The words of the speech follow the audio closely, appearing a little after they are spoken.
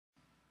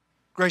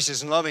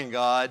Gracious and loving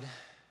God,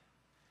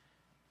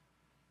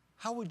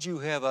 how would you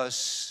have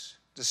us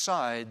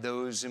decide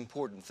those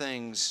important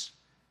things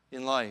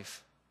in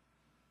life?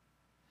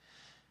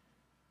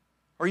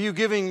 Are you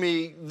giving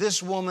me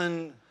this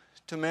woman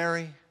to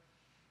marry,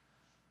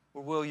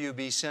 or will you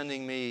be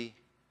sending me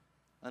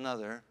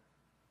another?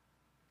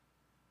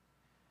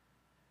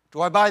 Do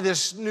I buy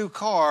this new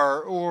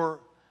car, or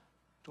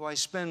do I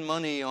spend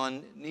money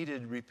on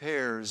needed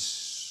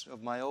repairs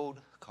of my old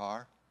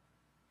car?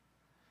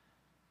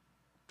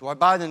 Do I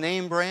buy the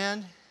name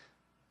brand,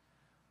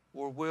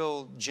 or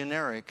will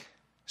generic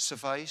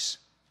suffice?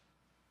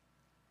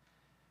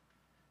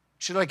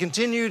 Should I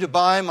continue to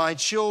buy my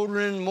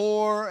children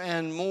more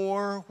and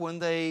more when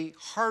they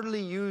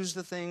hardly use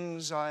the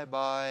things I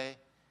buy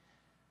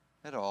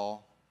at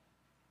all?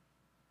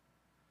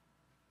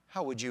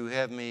 How would you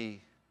have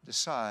me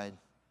decide,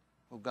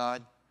 oh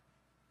God?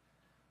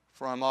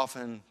 For I'm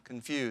often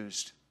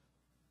confused,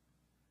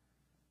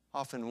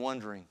 often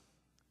wondering,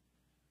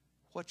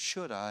 what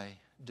should I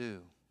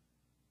do?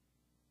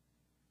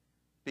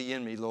 Be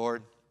in me,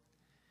 Lord,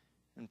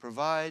 and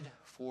provide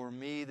for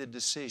me the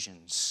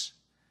decisions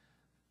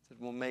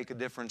that will make a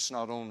difference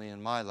not only in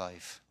my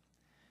life,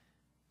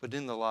 but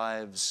in the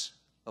lives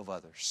of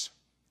others.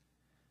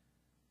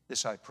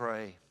 This I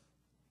pray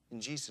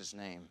in Jesus'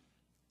 name.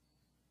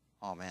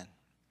 Amen.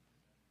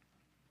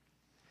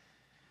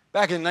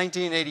 Back in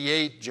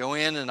 1988,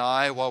 Joanne and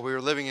I, while we were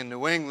living in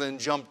New England,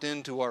 jumped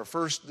into our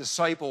first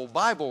Disciple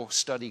Bible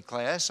study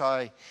class.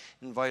 I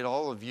invite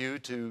all of you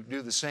to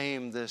do the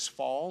same this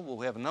fall.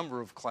 We'll have a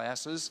number of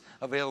classes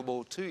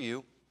available to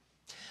you.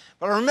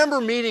 But I remember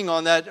meeting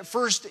on that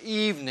first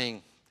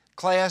evening,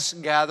 class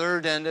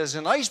gathered, and as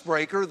an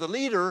icebreaker, the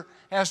leader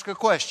asked a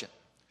question.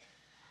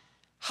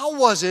 How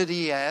was it,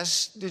 he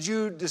asked, did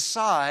you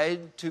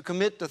decide to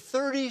commit to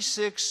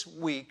 36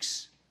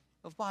 weeks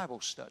of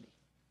Bible study?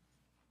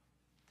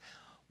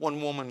 One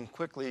woman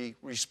quickly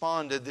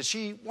responded that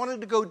she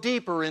wanted to go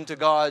deeper into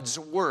God's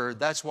Word.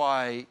 That's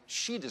why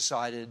she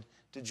decided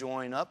to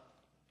join up.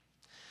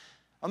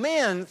 A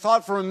man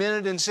thought for a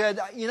minute and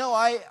said,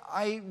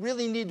 I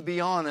really need to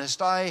be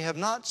honest. I have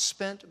not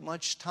spent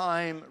much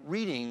time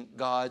reading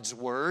God's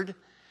Word.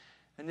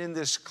 And in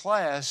this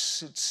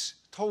class, it's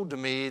told to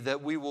me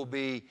that we will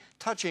be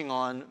touching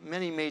on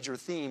many major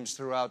themes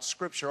throughout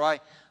Scripture. I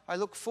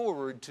look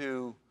forward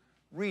to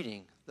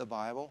reading the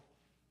Bible.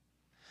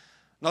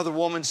 Another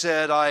woman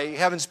said, I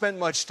haven't spent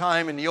much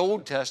time in the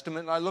Old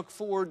Testament, and I look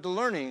forward to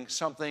learning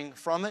something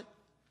from it.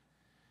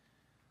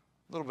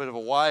 A little bit of a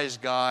wise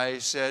guy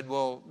said,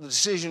 well, the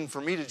decision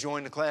for me to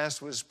join the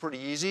class was pretty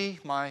easy.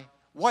 My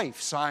wife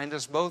signed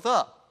us both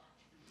up.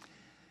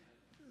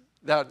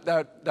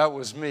 That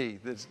was me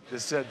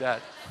that said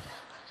that.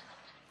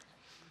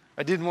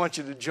 I didn't want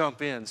you to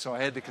jump in, so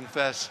I had to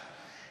confess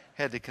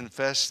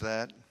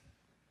that.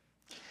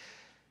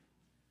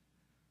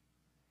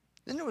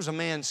 Then there was a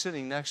man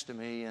sitting next to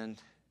me,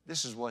 and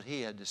this is what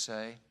he had to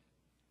say.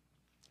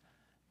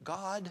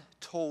 God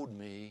told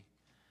me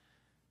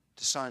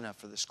to sign up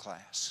for this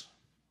class.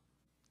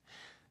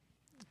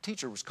 The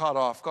teacher was caught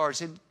off guard. He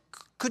said,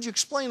 could you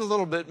explain a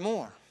little bit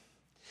more?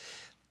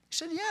 He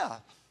said, yeah.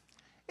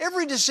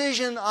 Every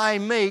decision I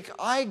make,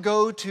 I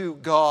go to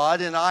God,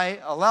 and I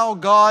allow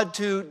God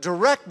to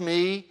direct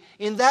me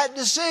in that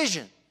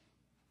decision.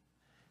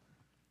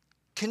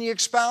 Can you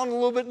expound a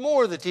little bit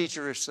more, the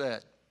teacher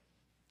said.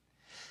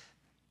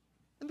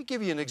 Let me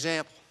give you an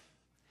example.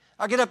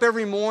 I get up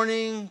every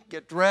morning,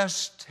 get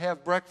dressed,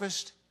 have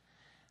breakfast,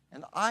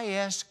 and I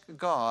ask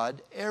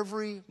God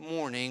every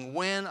morning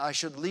when I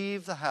should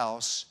leave the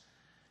house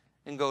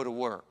and go to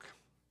work.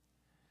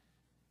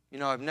 You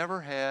know, I've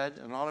never had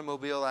an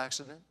automobile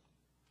accident.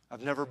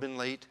 I've never been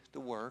late to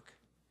work.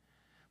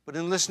 But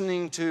in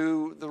listening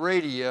to the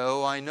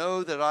radio, I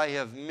know that I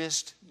have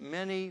missed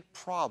many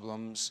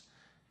problems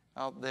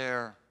out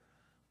there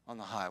on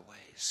the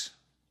highways.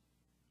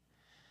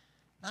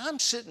 Now, I'm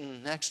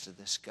sitting next to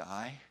this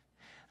guy,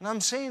 and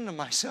I'm saying to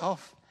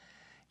myself,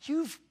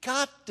 you've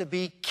got to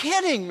be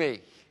kidding me.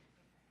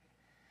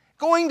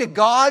 Going to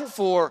God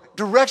for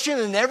direction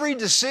in every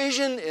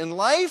decision in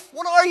life?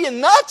 What are you,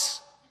 nuts?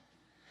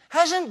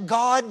 Hasn't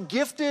God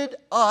gifted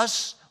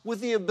us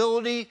with the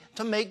ability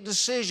to make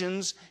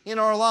decisions in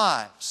our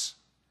lives?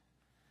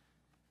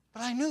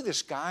 But I knew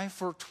this guy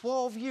for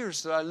 12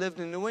 years that I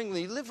lived in New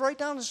England. He lived right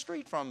down the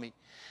street from me.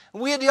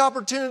 And we had the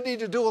opportunity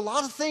to do a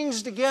lot of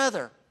things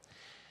together.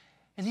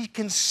 And he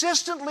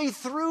consistently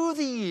through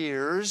the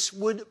years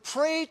would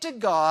pray to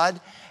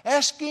God,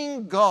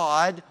 asking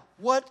God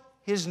what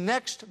his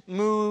next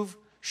move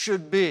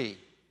should be.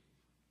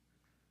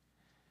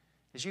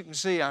 As you can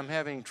see, I'm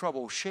having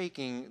trouble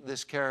shaking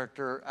this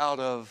character out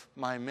of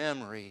my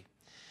memory.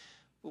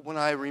 But when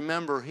I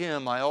remember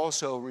him, I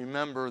also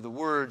remember the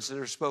words that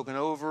are spoken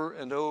over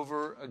and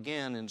over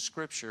again in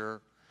Scripture.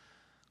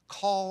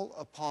 Call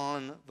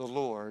upon the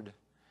Lord,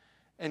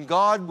 and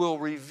God will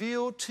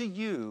reveal to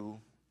you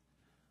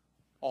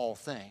all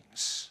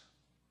things.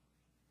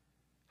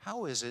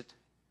 How is it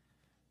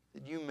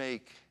that you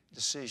make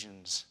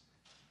decisions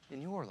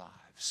in your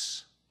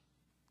lives?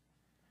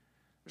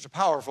 There's a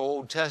powerful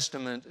Old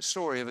Testament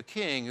story of a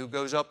king who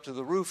goes up to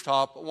the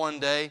rooftop one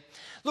day,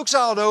 looks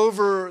out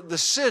over the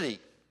city.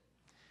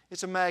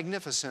 It's a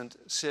magnificent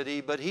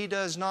city, but he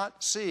does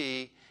not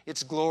see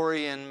its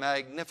glory and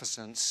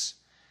magnificence.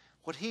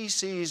 What he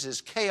sees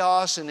is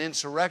chaos and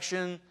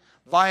insurrection,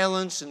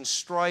 violence and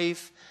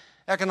strife,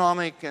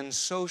 economic and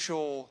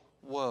social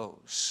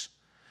woes.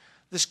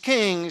 This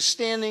king,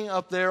 standing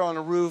up there on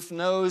a roof,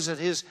 knows that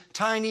his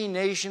tiny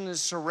nation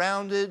is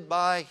surrounded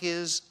by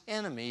his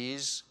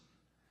enemies.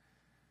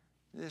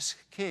 This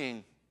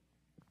king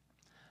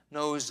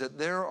knows that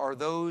there are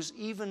those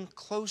even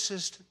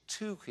closest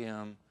to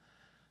him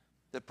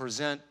that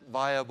present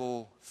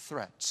viable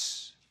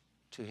threats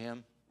to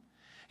him.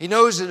 He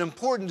knows that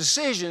important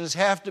decisions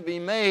have to be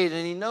made,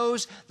 and he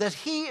knows that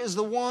he is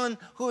the one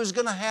who is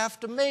going to have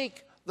to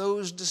make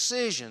those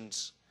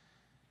decisions.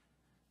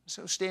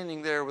 So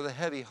standing there with a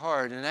heavy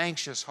heart, an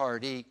anxious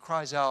heart, he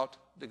cries out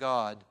to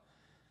God,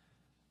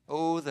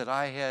 "Oh, that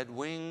I had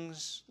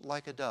wings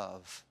like a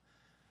dove,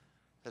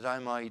 that I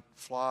might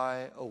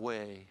fly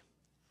away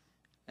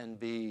and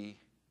be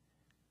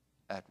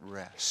at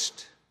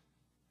rest."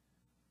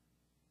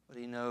 But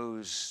he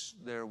knows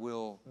there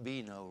will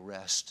be no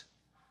rest,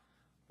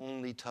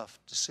 only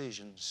tough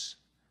decisions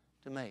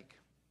to make.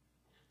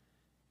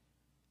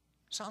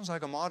 Sounds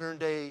like a modern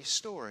day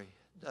story,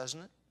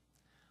 doesn't it?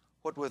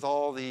 What with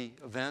all the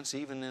events,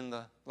 even in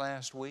the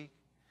last week,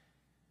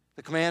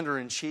 the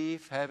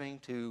commander-in-chief having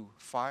to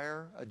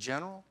fire a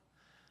general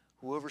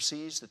who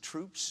oversees the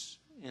troops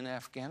in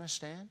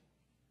Afghanistan,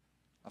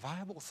 a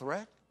viable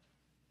threat.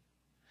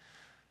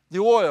 The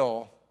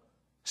oil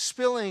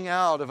spilling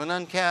out of an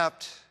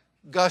uncapped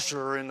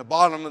gusher in the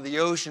bottom of the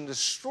ocean,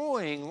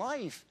 destroying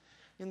life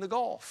in the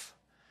Gulf.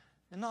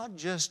 And not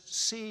just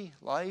sea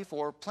life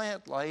or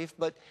plant life,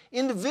 but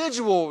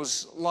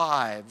individuals'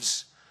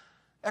 lives,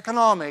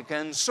 economic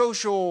and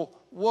social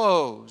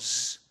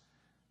woes.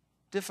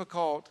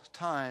 Difficult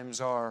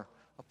times are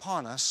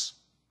upon us.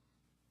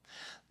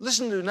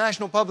 Listened to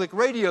National Public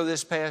Radio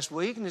this past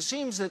week, and it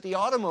seems that the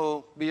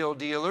automobile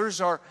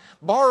dealers are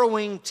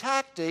borrowing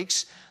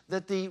tactics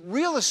that the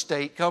real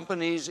estate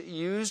companies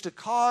use to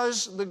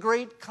cause the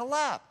great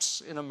collapse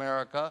in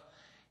America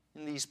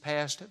in these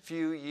past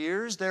few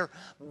years. They're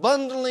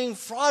bundling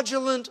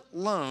fraudulent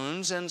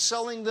loans and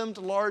selling them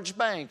to large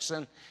banks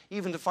and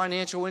even to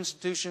financial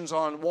institutions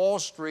on Wall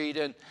Street.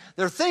 And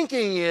their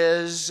thinking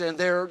is, and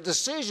their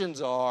decisions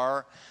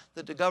are,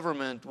 that the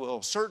government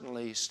will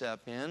certainly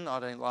step in,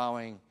 not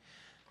allowing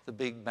the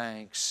big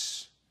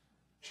banks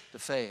to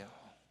fail.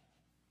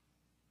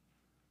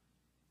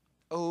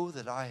 Oh,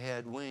 that I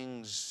had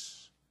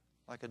wings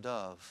like a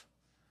dove,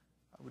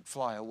 I would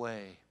fly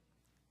away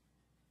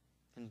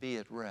and be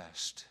at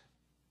rest.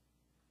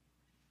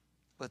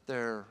 But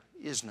there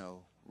is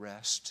no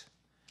rest,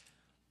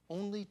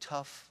 only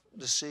tough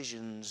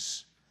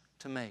decisions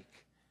to make.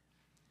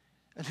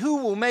 And who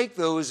will make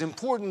those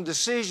important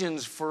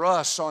decisions for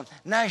us on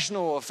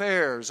national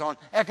affairs, on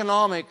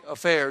economic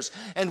affairs?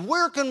 And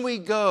where can we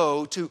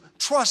go to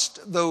trust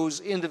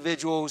those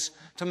individuals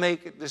to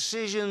make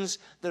decisions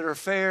that are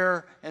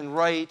fair and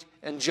right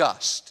and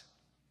just?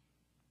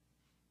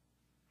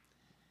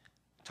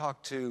 I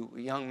talked to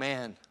a young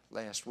man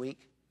last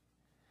week.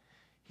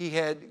 He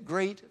had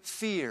great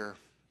fear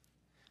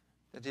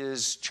that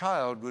his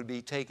child would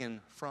be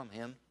taken from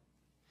him.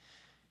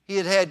 He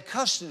had had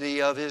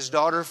custody of his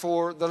daughter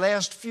for the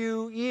last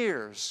few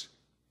years.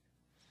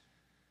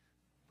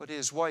 But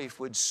his wife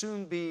would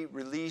soon be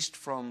released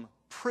from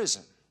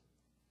prison.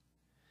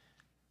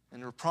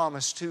 And her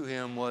promise to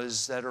him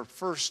was that her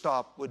first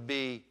stop would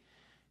be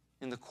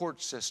in the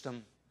court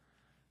system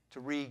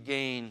to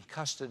regain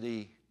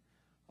custody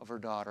of her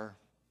daughter.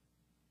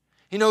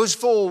 He knows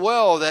full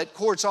well that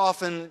courts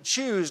often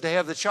choose to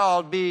have the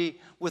child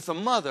be with the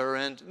mother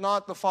and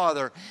not the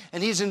father.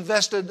 And he's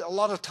invested a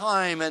lot of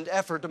time and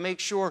effort to make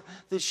sure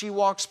that she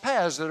walks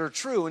paths that are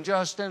true and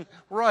just and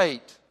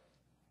right.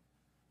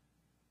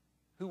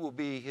 Who will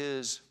be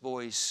his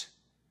voice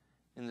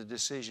in the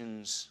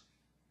decisions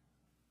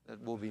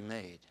that will be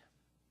made?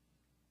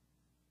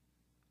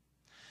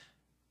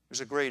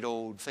 There's a great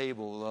old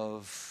fable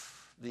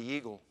of the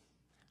eagle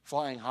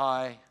flying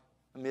high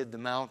amid the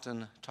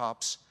mountain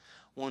tops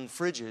one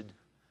frigid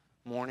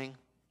morning.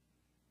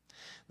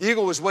 The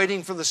eagle was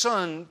waiting for the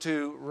sun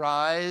to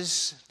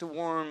rise to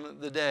warm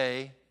the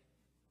day.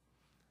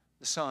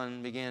 The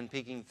sun began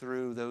peeking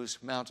through those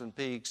mountain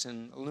peaks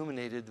and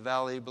illuminated the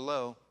valley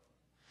below.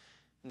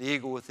 The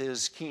eagle, with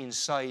his keen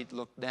sight,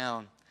 looked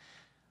down,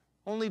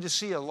 only to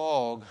see a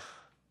log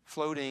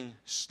floating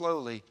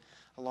slowly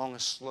along a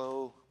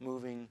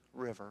slow-moving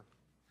river.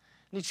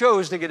 And he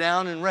chose to get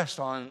down and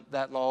rest on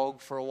that log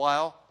for a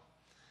while.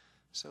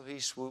 So he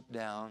swooped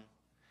down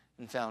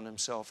and found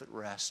himself at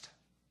rest.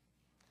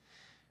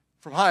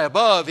 From high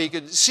above, he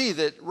could see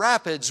that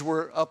rapids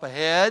were up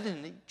ahead,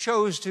 and he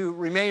chose to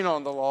remain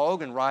on the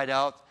log and ride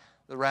out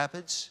the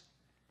rapids.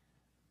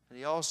 And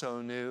he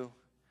also knew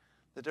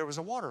that there was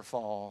a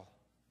waterfall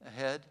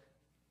ahead.